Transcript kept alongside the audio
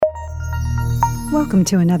Welcome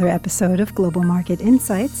to another episode of Global Market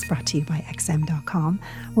Insights, brought to you by XM.com,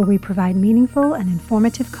 where we provide meaningful and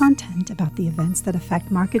informative content about the events that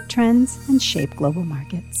affect market trends and shape global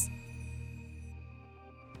markets.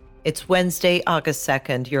 It's Wednesday, August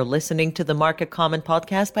 2nd. You're listening to the Market Comment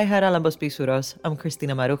podcast by Hera Lambos Pisuros. I'm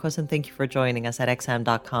Cristina Marujos, and thank you for joining us at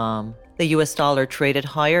XM.com. The US dollar traded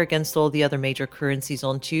higher against all the other major currencies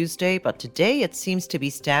on Tuesday, but today it seems to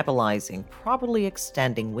be stabilizing, probably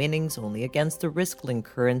extending winnings only against the risk-linked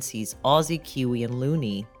currencies Aussie, Kiwi, and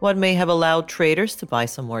Loonie. What may have allowed traders to buy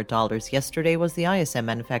some more dollars yesterday was the ISM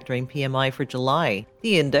manufacturing PMI for July.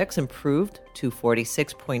 The index improved to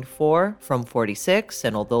 46.4 from 46,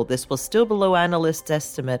 and although this was still below analysts'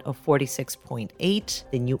 estimate of 46.8,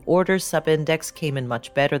 the new orders sub-index came in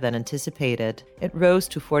much better than anticipated. It rose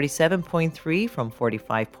to 47.3 from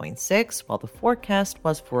 45.6, while the forecast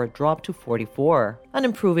was for a drop to 44. An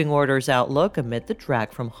improving orders outlook amid the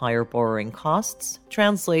drag from higher borrowing costs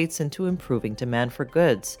translates into improving demand for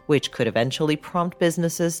goods, which could eventually prompt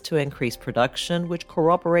businesses to increase production, which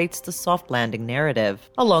corroborates the soft landing narrative.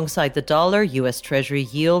 Alongside the dollar, U.S. Treasury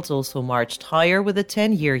yields also marched higher, with a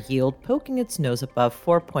 10-year yield poking its nose above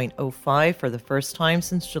 4.05 for the first time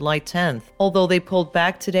since July 10th, although they pulled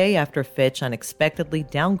back today after Fitch unexpectedly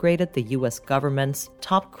downgraded the U.S. government's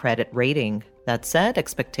top credit rating. That said,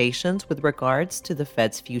 expectations with regards to the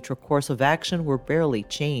Fed's future course of action were barely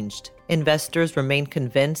changed. Investors remained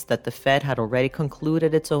convinced that the Fed had already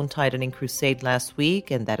concluded its own tightening crusade last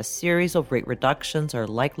week and that a series of rate reductions are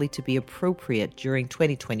likely to be appropriate during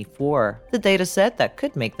 2024. The data set that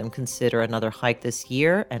could make them consider another hike this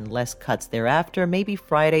year and less cuts thereafter may be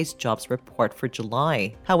Friday's jobs report for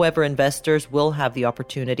July. However, investors will have the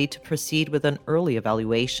opportunity to proceed with an early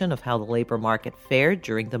evaluation of how the labor market fared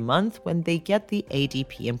during the month when they get the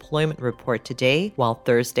ADP employment report today, while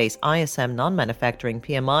Thursday's ISM non-manufacturing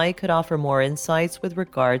PMI could offer more insights with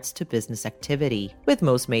regards to business activity, with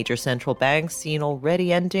most major central banks seen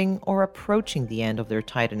already ending or approaching the end of their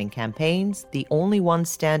tightening campaigns. The only one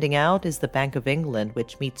standing out is the Bank of England,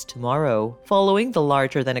 which meets tomorrow. Following the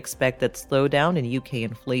larger-than-expected slowdown in UK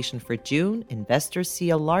inflation for June, investors see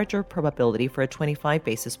a larger probability for a 25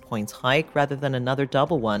 basis points hike rather than another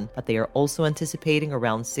double one, but they are also anticipating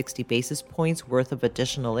around 60 basis points worth of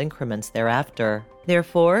additional increments thereafter.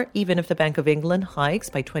 Therefore, even if the Bank of England hikes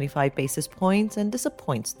by 25 basis points and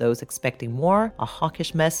disappoints those expecting more, a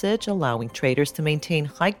hawkish message allowing traders to maintain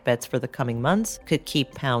hike bets for the coming months could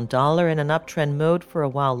keep pound dollar in an uptrend mode for a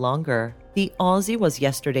while longer. The Aussie was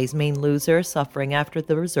yesterday's main loser, suffering after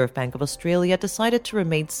the Reserve Bank of Australia decided to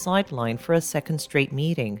remain sidelined for a second straight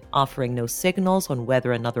meeting, offering no signals on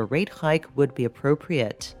whether another rate hike would be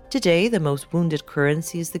appropriate. Today, the most wounded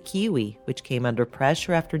currency is the Kiwi, which came under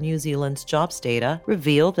pressure after New Zealand's jobs data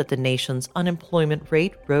revealed that the nation's unemployment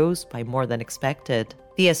rate rose by more than expected.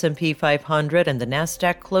 The S&P 500 and the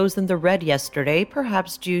Nasdaq closed in the red yesterday,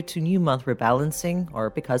 perhaps due to new month rebalancing or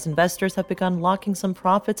because investors have begun locking some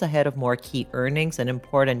profits ahead of more key earnings and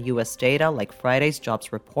important U.S. data like Friday's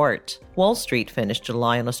jobs report. Wall Street finished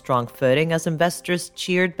July on a strong footing as investors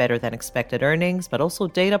cheered better than expected earnings, but also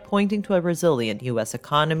data pointing to a resilient U.S.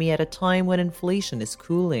 economy at a time when inflation is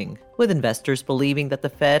cooling. With investors believing that the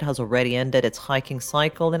Fed has already ended its hiking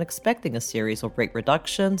cycle and expecting a series of rate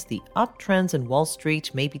reductions, the uptrends in Wall Street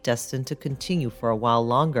may be destined to continue for a while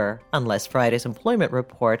longer, unless Friday's employment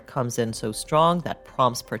report comes in so strong that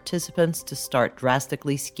prompts participants to start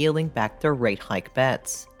drastically scaling back their rate hike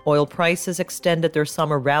bets. Oil prices extended their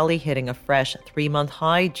summer rally, hitting a fresh 3-month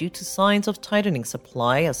high due to signs of tightening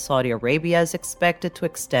supply as Saudi Arabia is expected to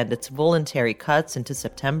extend its voluntary cuts into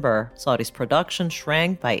September. Saudi's production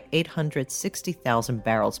shrank by 860,000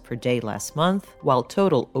 barrels per day last month, while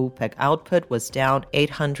total OPEC output was down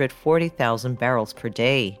 840,000 barrels per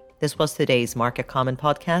day. This was today's Market Comment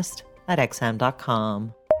podcast at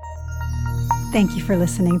XM.com. Thank you for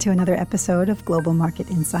listening to another episode of Global Market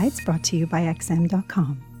Insights, brought to you by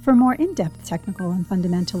XM.com. For more in-depth technical and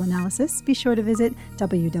fundamental analysis, be sure to visit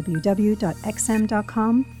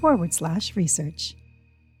www.xm.com/research.